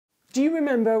Do you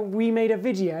remember we made a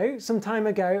video some time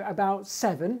ago about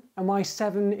 7 and why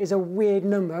 7 is a weird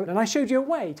number? And I showed you a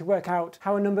way to work out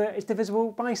how a number is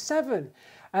divisible by 7.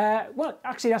 Well,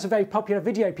 actually that's a very popular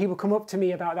video. People come up to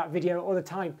me about that video all the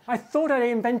time. I thought I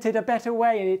invented a better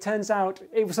way and it turns out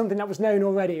it was something that was known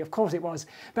already. Of course it was.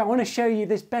 But I want to show you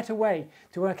this better way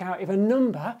to work out if a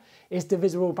number is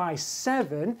divisible by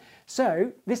 7.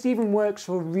 So this even works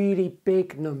for really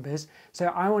big numbers. So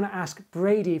I want to ask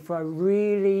Brady for a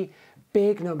really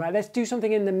big number. Let's do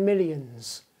something in the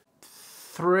millions.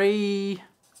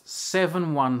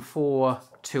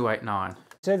 3,714,289.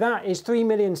 So that is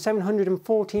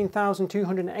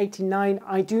 3,714,289.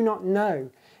 I do not know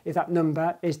if that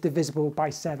number is divisible by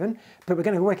 7, but we're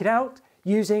going to work it out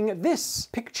using this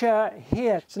picture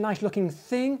here. It's a nice looking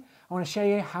thing. I want to show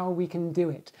you how we can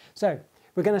do it. So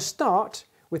we're going to start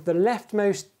with the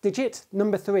leftmost digit,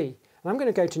 number 3. And I'm going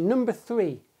to go to number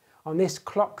 3 on this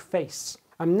clock face.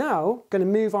 I'm now going to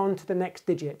move on to the next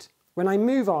digit. When I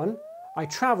move on, I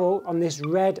travel on this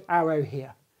red arrow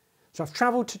here. So I've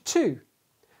travelled to 2.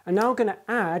 And now I'm going to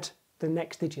add the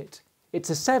next digit.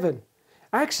 It's a 7.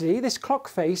 Actually, this clock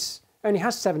face only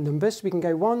has 7 numbers. So we can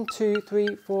go 1, 2,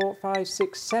 3, 4, 5,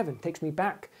 6, 7. Takes me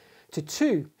back to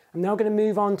 2. I'm now going to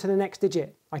move on to the next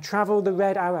digit. I travel the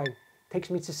red arrow.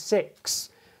 Takes me to 6.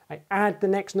 I add the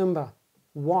next number.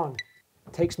 1.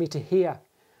 Takes me to here.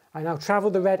 I now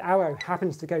travel the red arrow.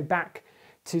 Happens to go back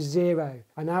to 0.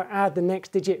 I now add the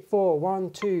next digit 4. 1,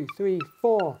 2, 3,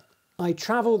 4. I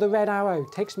travel the red arrow.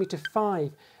 Takes me to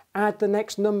 5. Add the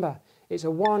next number. It's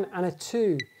a 1 and a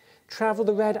 2. Travel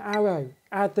the red arrow.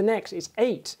 Add the next. It's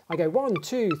 8. I go 1,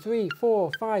 2, 3,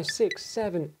 4, 5, 6,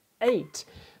 7, 8.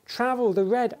 Travel the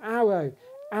red arrow.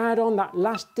 Add on that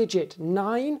last digit,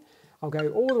 9. I'll go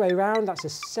all the way around. That's a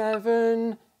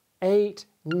 7, 8,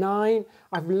 9.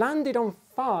 I've landed on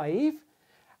 5.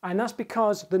 And that's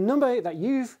because the number that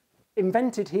you've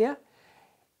invented here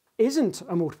isn't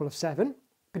a multiple of 7.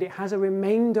 But it has a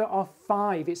remainder of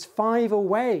 5. It's 5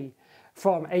 away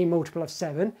from a multiple of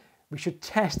 7. We should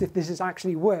test if this has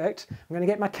actually worked. I'm going to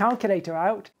get my calculator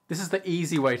out. This is the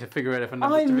easy way to figure out if a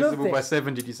number is divisible by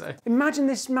 7, did you say? Imagine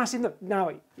this massive...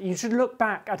 Now, you should look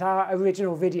back at our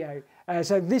original video.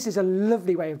 So this is a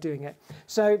lovely way of doing it.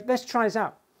 So let's try this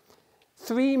out.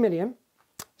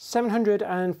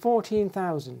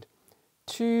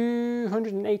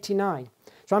 3,714,289.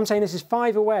 So I'm saying this is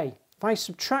 5 away. If I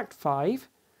subtract 5,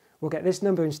 we'll get this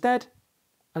number instead,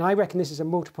 and I reckon this is a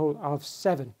multiple of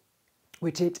 7,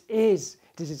 which it is.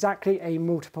 It is exactly a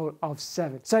multiple of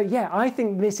 7. So yeah, I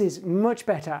think this is much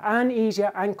better and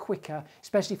easier and quicker,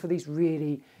 especially for these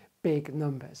really big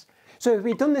numbers. So if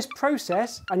we'd done this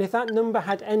process, and if that number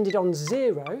had ended on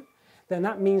 0, then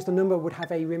that means the number would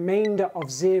have a remainder of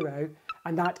 0,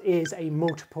 and that is a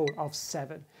multiple of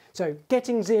 7. So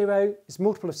getting 0 is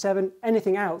multiple of 7,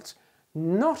 anything else,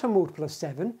 not a multiple of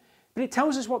 7, but it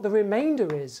tells us what the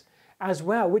remainder is as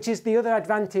well, which is the other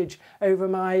advantage over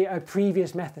my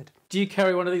previous method. Do you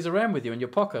carry one of these around with you in your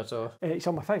pocket, or? It's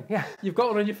on my phone, yeah. You've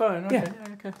got one on your phone? Okay,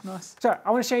 yeah. Okay, nice. So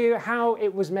I want to show you how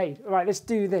it was made. All right, let's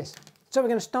do this. So we're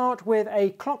going to start with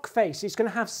a clock face. It's going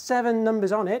to have 7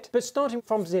 numbers on it, but starting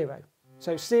from 0.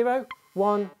 So 0,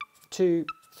 1, 2,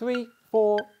 3,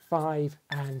 4, 5,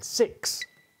 and 6,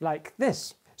 like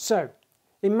this. So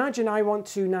imagine I want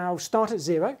to now start at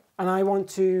 0 and I want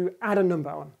to add a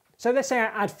number on. So let's say I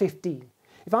add 15.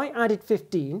 If I added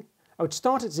 15, I would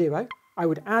start at 0, I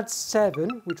would add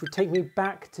 7, which would take me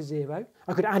back to 0.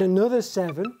 I could add another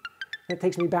 7, that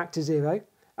takes me back to 0.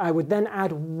 I would then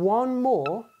add 1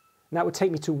 more, and that would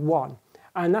take me to 1.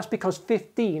 And that's because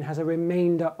 15 has a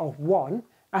remainder of 1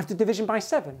 after division by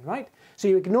 7, right? So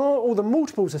you ignore all the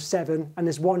multiples of 7 and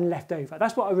there's 1 left over.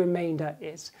 That's what a remainder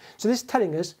is. So this is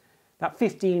telling us that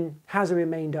 15 has a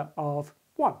remainder of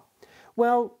 1.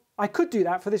 Well, I could do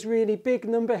that for this really big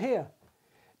number here,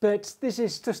 but this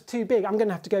is just too big. I'm going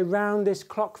to have to go round this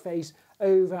clock face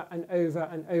over and over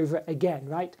and over again,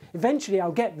 right? Eventually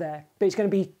I'll get there, but it's going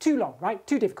to be too long, right?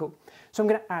 Too difficult. So I'm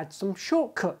going to add some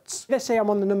shortcuts. Let's say I'm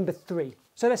on the number 3.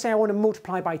 So let's say I want to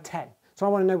multiply by 10. So I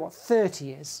want to know what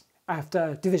 30 is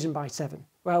after division by 7.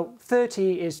 Well,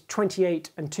 30 is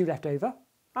 28 and 2 left over.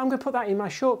 I'm going to put that in my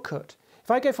shortcut.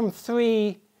 If I go from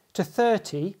 3 to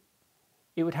 30,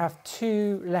 it would have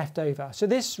 2 left over. So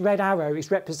this red arrow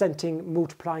is representing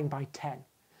multiplying by 10.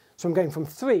 So I'm going from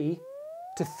 3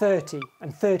 to 30,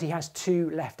 and 30 has 2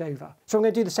 left over. So I'm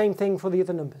going to do the same thing for the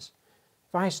other numbers.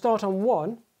 If I start on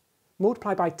 1,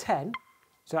 multiply by 10,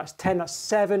 so that's 10, that's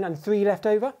 7 and 3 left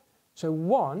over. So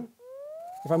 1,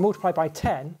 if I multiply by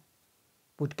 10,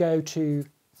 would go to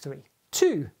 3.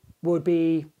 2 would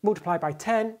be multiplied by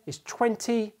 10 is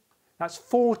 20, That's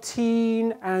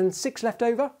 14 and 6 left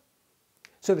over.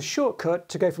 So the shortcut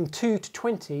to go from 2 to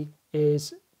 20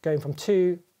 is going from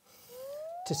 2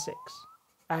 to 6.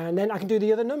 And then I can do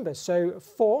the other numbers. So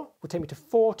 4 will take me to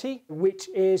 40, which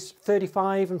is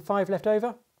 35 and 5 left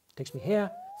over. Takes me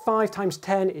here. 5 times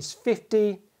 10 is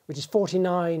 50, which is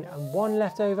 49 and 1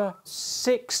 left over.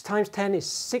 6 times 10 is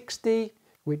 60,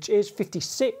 which is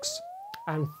 56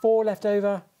 and 4 left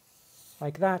over,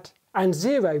 like that. And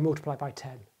 0 multiplied by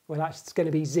 10. Well, that's going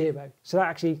to be 0. So that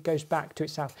actually goes back to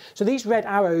itself. So these red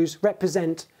arrows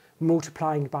represent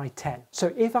multiplying by 10.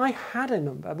 So if I had a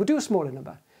number, we'll do a smaller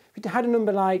number. If we had a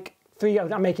number like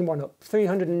I'm making one up,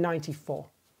 394.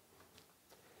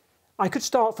 I could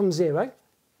start from 0,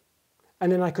 and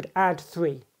then I could add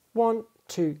 3. 1,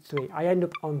 2, 3. I end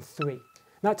up on 3.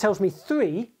 That tells me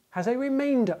 3 has a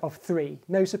remainder of 3.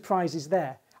 No surprises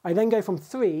there. I then go from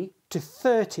 3 to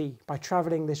 30 by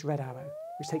travelling this red arrow,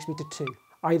 which takes me to 2.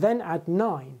 I then add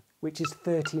 9, which is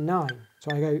 39.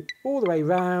 So I go all the way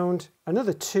round,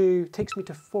 another 2 takes me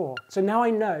to 4. So now I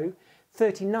know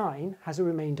 39 has a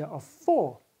remainder of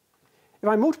 4. If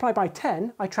I multiply by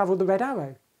 10, I travel the red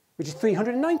arrow, which is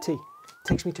 390.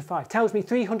 Takes me to 5. Tells me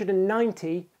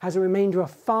 390 has a remainder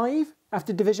of 5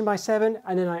 after division by 7,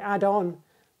 and then I add on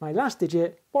my last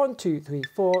digit, 1, 2, 3,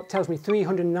 4, tells me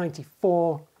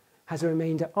 394 has a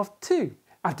remainder of 2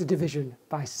 after division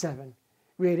by 7.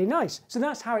 Really nice. So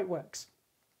that's how it works.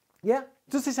 Yeah?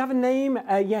 Does this have a name?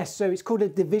 Yes, so it's called a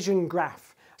division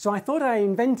graph. So I thought I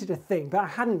invented a thing, but I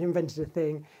hadn't invented a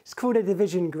thing. It's called a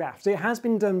division graph. So it has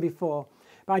been done before,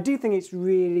 but I do think it's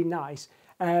really nice.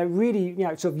 Really,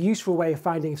 sort of useful way of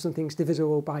finding if something's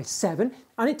divisible by 7,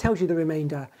 and it tells you the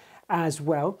remainder as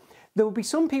well. There will be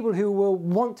some people who will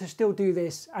want to still do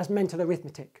this as mental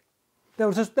arithmetic.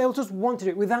 They'll just want to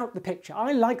do it without the picture.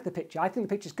 I like the picture. I think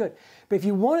the picture's good. But if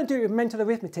you want to do it with mental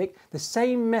arithmetic, the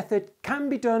same method can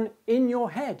be done in your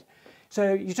head.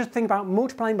 So you just think about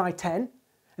multiplying by 10 and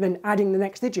then adding the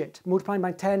next digit. Multiplying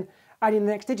by 10, adding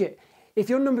the next digit. If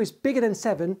your number is bigger than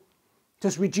 7,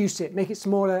 just reduce it, make it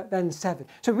smaller than 7.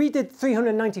 So we did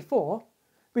 394.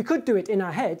 We could do it in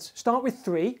our heads. Start with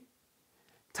 3,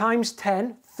 times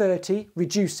 10, 30,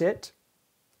 reduce it,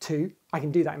 2. I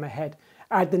can do that in my head.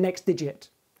 Add the next digit,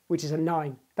 which is a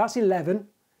 9. That's 11.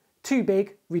 Too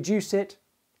big, reduce it,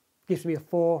 gives me a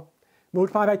 4.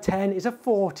 Multiply by 10 is a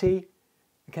 40.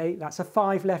 Okay, that's a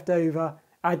 5 left over.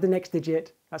 Add the next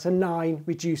digit, that's a 9,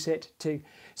 reduce it, 2.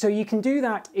 So you can do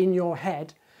that in your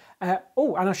head.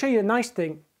 Oh, and I'll show you a nice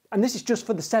thing, and this is just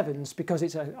for the 7s because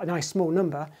it's a nice small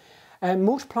number.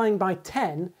 Multiplying by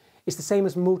 10 is the same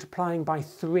as multiplying by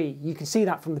 3. You can see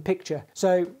that from the picture.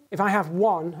 So if I have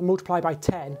 1 and multiply by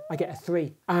 10, I get a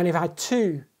 3. And if I had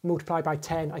 2 multiplied by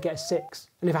 10, I get a 6.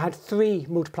 And if I had 3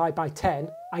 multiplied by 10,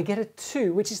 I get a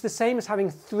 2, which is the same as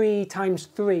having 3 times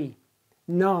 3,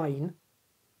 9,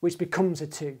 which becomes a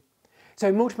 2.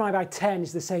 So multiplying by 10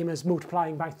 is the same as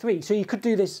multiplying by 3. So you could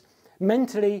do this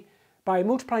mentally by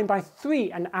multiplying by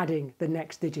 3 and adding the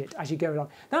next digit as you go along.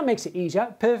 That makes it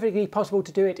easier, perfectly possible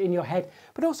to do it in your head,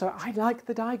 but also I like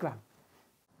the diagram.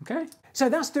 Okay. So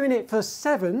that's doing it for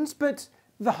 7s, but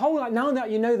now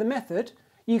that you know the method,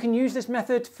 you can use this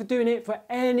method for doing it for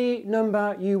any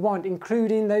number you want,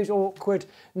 including those awkward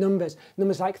numbers.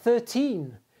 Numbers like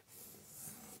 13.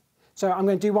 So I'm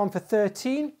going to do one for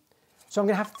 13. So I'm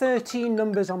going to have 13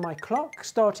 numbers on my clock,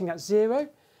 starting at 0.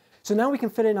 So now we can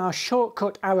fill in our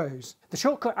shortcut arrows. The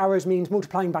shortcut arrows means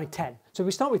multiplying by 10. So we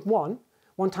start with 1.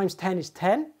 1 times 10 is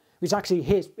 10, which actually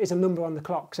here is a number on the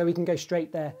clock, so we can go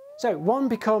straight there. So 1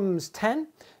 becomes 10.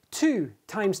 2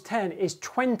 times 10 is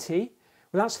 20.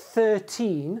 Well, that's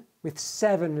 13 with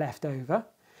 7 left over.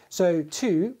 So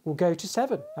 2 will go to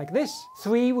 7, like this.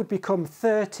 3 would become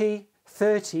 30.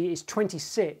 30 is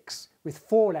 26 with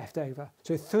 4 left over.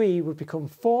 So 3 would become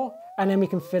 4. And then we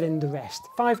can fill in the rest.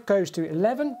 5 goes to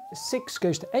 11, 6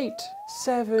 goes to 8,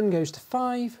 7 goes to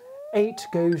 5, 8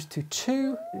 goes to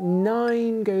 2,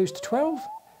 9 goes to 12,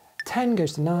 10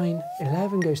 goes to 9,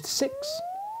 11 goes to 6,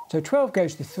 so 12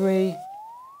 goes to 3,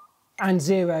 and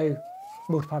 0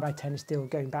 multiplied by 10 is still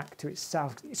going back to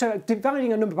itself. So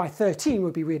dividing a number by 13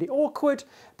 would be really awkward,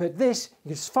 but this,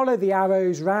 you just follow the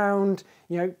arrows round,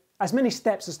 as many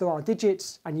steps as there are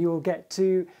digits, and you will get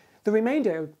to the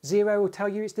remainder. 0 will tell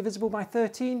you it's divisible by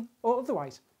 13 or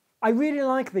otherwise. I really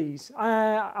like these,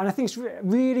 and I think it's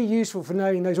really useful for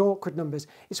knowing those awkward numbers.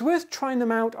 It's worth trying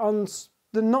them out on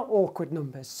the not awkward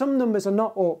numbers. Some numbers are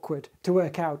not awkward to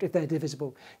work out if they're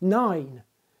divisible. 9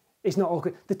 is not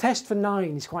awkward. The test for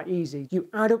 9 is quite easy. You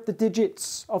add up the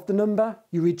digits of the number,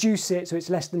 you reduce it so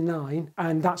it's less than 9,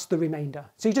 and that's the remainder.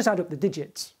 So you just add up the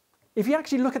digits. if you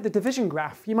actually look at the division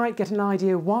graph, you might get an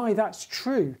idea why that's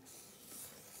true.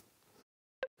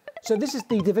 So this is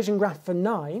the division graph for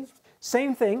 9.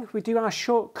 Same thing, we do our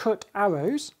shortcut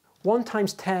arrows. 1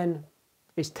 times 10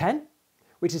 is 10,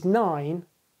 which is 9,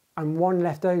 and 1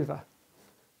 left over.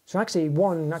 So actually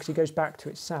 1 actually goes back to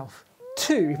itself.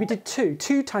 2, if we did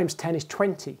 2 times 10 is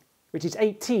 20, which is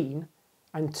 18,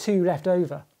 and 2 left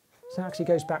over. So it actually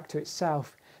goes back to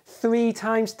itself. 3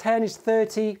 times 10 is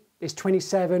 30, is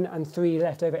 27, and 3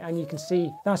 left over. And you can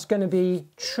see that's going to be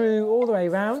true all the way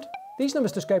around. These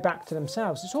numbers just go back to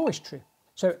themselves. It's always true.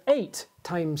 So 8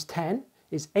 times 10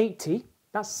 is 80.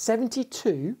 That's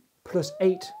 72 plus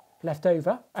 8 left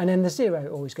over. And then the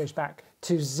 0 always goes back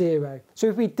to 0. So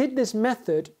if we did this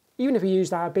method, even if we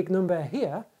used our big number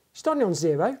here, starting on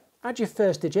 0, add your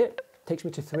first digit, takes me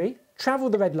to 3.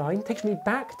 Travel the red line, takes me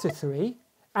back to 3.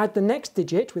 Add the next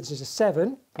digit, which is a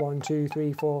 7. 1, 2,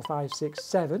 3, 4, 5, 6,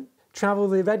 7. Travel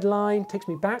the red line, takes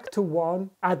me back to 1.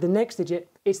 Add the next digit.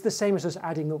 It's the same as us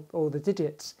adding up all the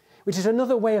digits, which is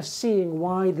another way of seeing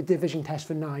why the division test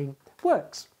for 9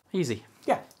 works. Easy.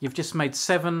 Yeah. You've just made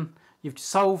 7. You've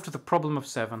solved the problem of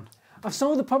 7. I've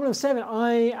solved the problem of 7.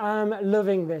 I am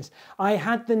loving this. I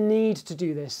had the need to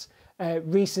do this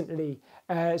recently.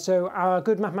 So our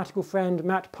good mathematical friend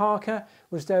Matt Parker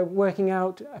was working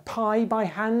out pi by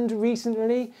hand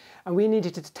recently, and we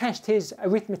needed to test his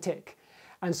arithmetic.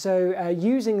 And so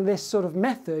using this sort of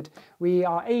method, we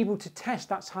are able to test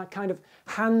that kind of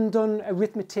hand-done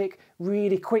arithmetic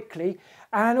really quickly,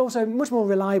 and also much more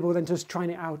reliable than just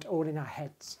trying it out all in our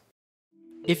heads.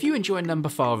 If you enjoy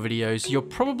Numberphile videos, you're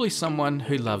probably someone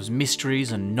who loves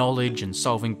mysteries and knowledge and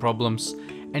solving problems.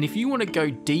 And if you want to go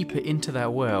deeper into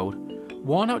that world,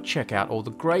 why not check out all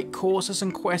the great courses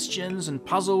and questions and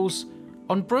puzzles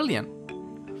on Brilliant?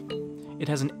 It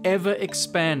has an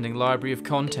ever-expanding library of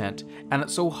content, and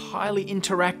it's all highly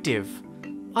interactive,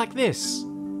 like this.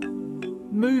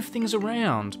 Move things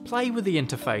around, play with the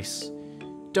interface.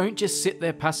 Don't just sit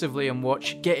there passively and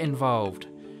watch, get involved.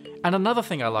 And another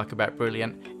thing I like about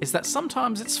Brilliant is that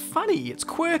sometimes it's funny, it's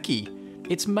quirky,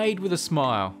 it's made with a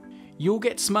smile. You'll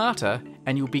get smarter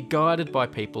and you'll be guided by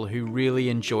people who really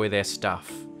enjoy their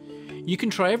stuff. You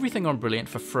can try everything on Brilliant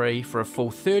for free for a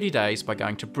full 30 days by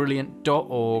going to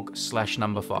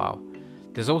brilliant.org/numberphile.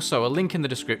 There's also a link in the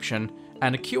description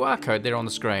and a QR code there on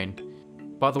the screen.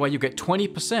 By the way, you'll get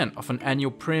 20% off an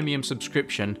annual premium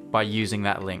subscription by using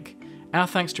that link. Our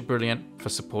thanks to Brilliant for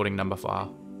supporting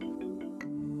Numberphile.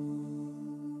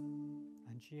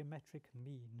 Geometric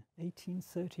mean,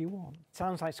 1831.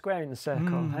 Sounds like squaring the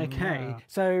circle. Okay. Yeah.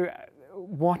 So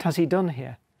what has he done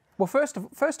here? Well, first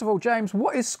of all, James,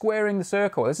 what is squaring the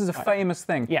circle? This is a famous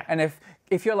thing. Yeah. And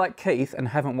if you're like Keith and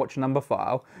haven't watched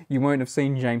Numberphile, you won't have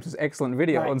seen James's excellent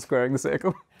video on squaring the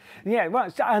circle. Yeah,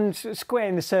 well, and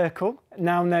squaring the circle,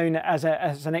 now known as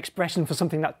an expression for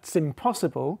something that's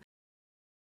impossible,